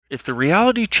if the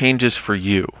reality changes for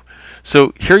you,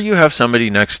 so here you have somebody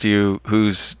next to you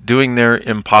who's doing their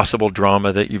impossible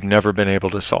drama that you've never been able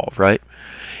to solve, right?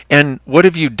 And what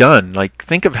have you done? Like,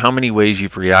 think of how many ways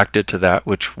you've reacted to that,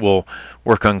 which we'll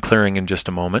work on clearing in just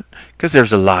a moment, because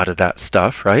there's a lot of that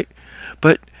stuff, right?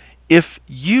 But if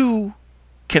you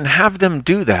can have them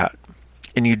do that,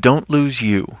 and you don't lose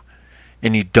you,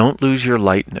 and you don't lose your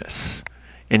lightness,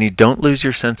 and you don't lose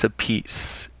your sense of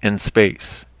peace and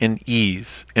space and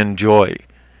ease and joy,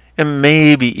 and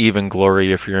maybe even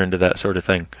glory if you're into that sort of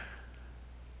thing,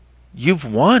 you've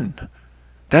won.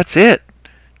 That's it.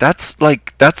 That's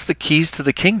the keys to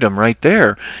the kingdom right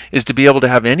there, is to be able to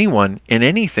have anyone and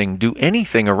anything do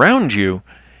anything around you,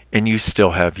 and you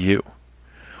still have you.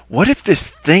 What if this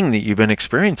thing that you've been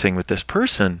experiencing with this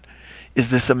person is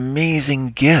this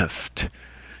amazing gift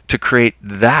to create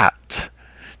that,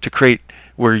 to create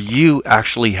where you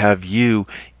actually have you,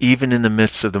 even in the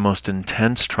midst of the most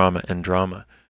intense trauma and drama?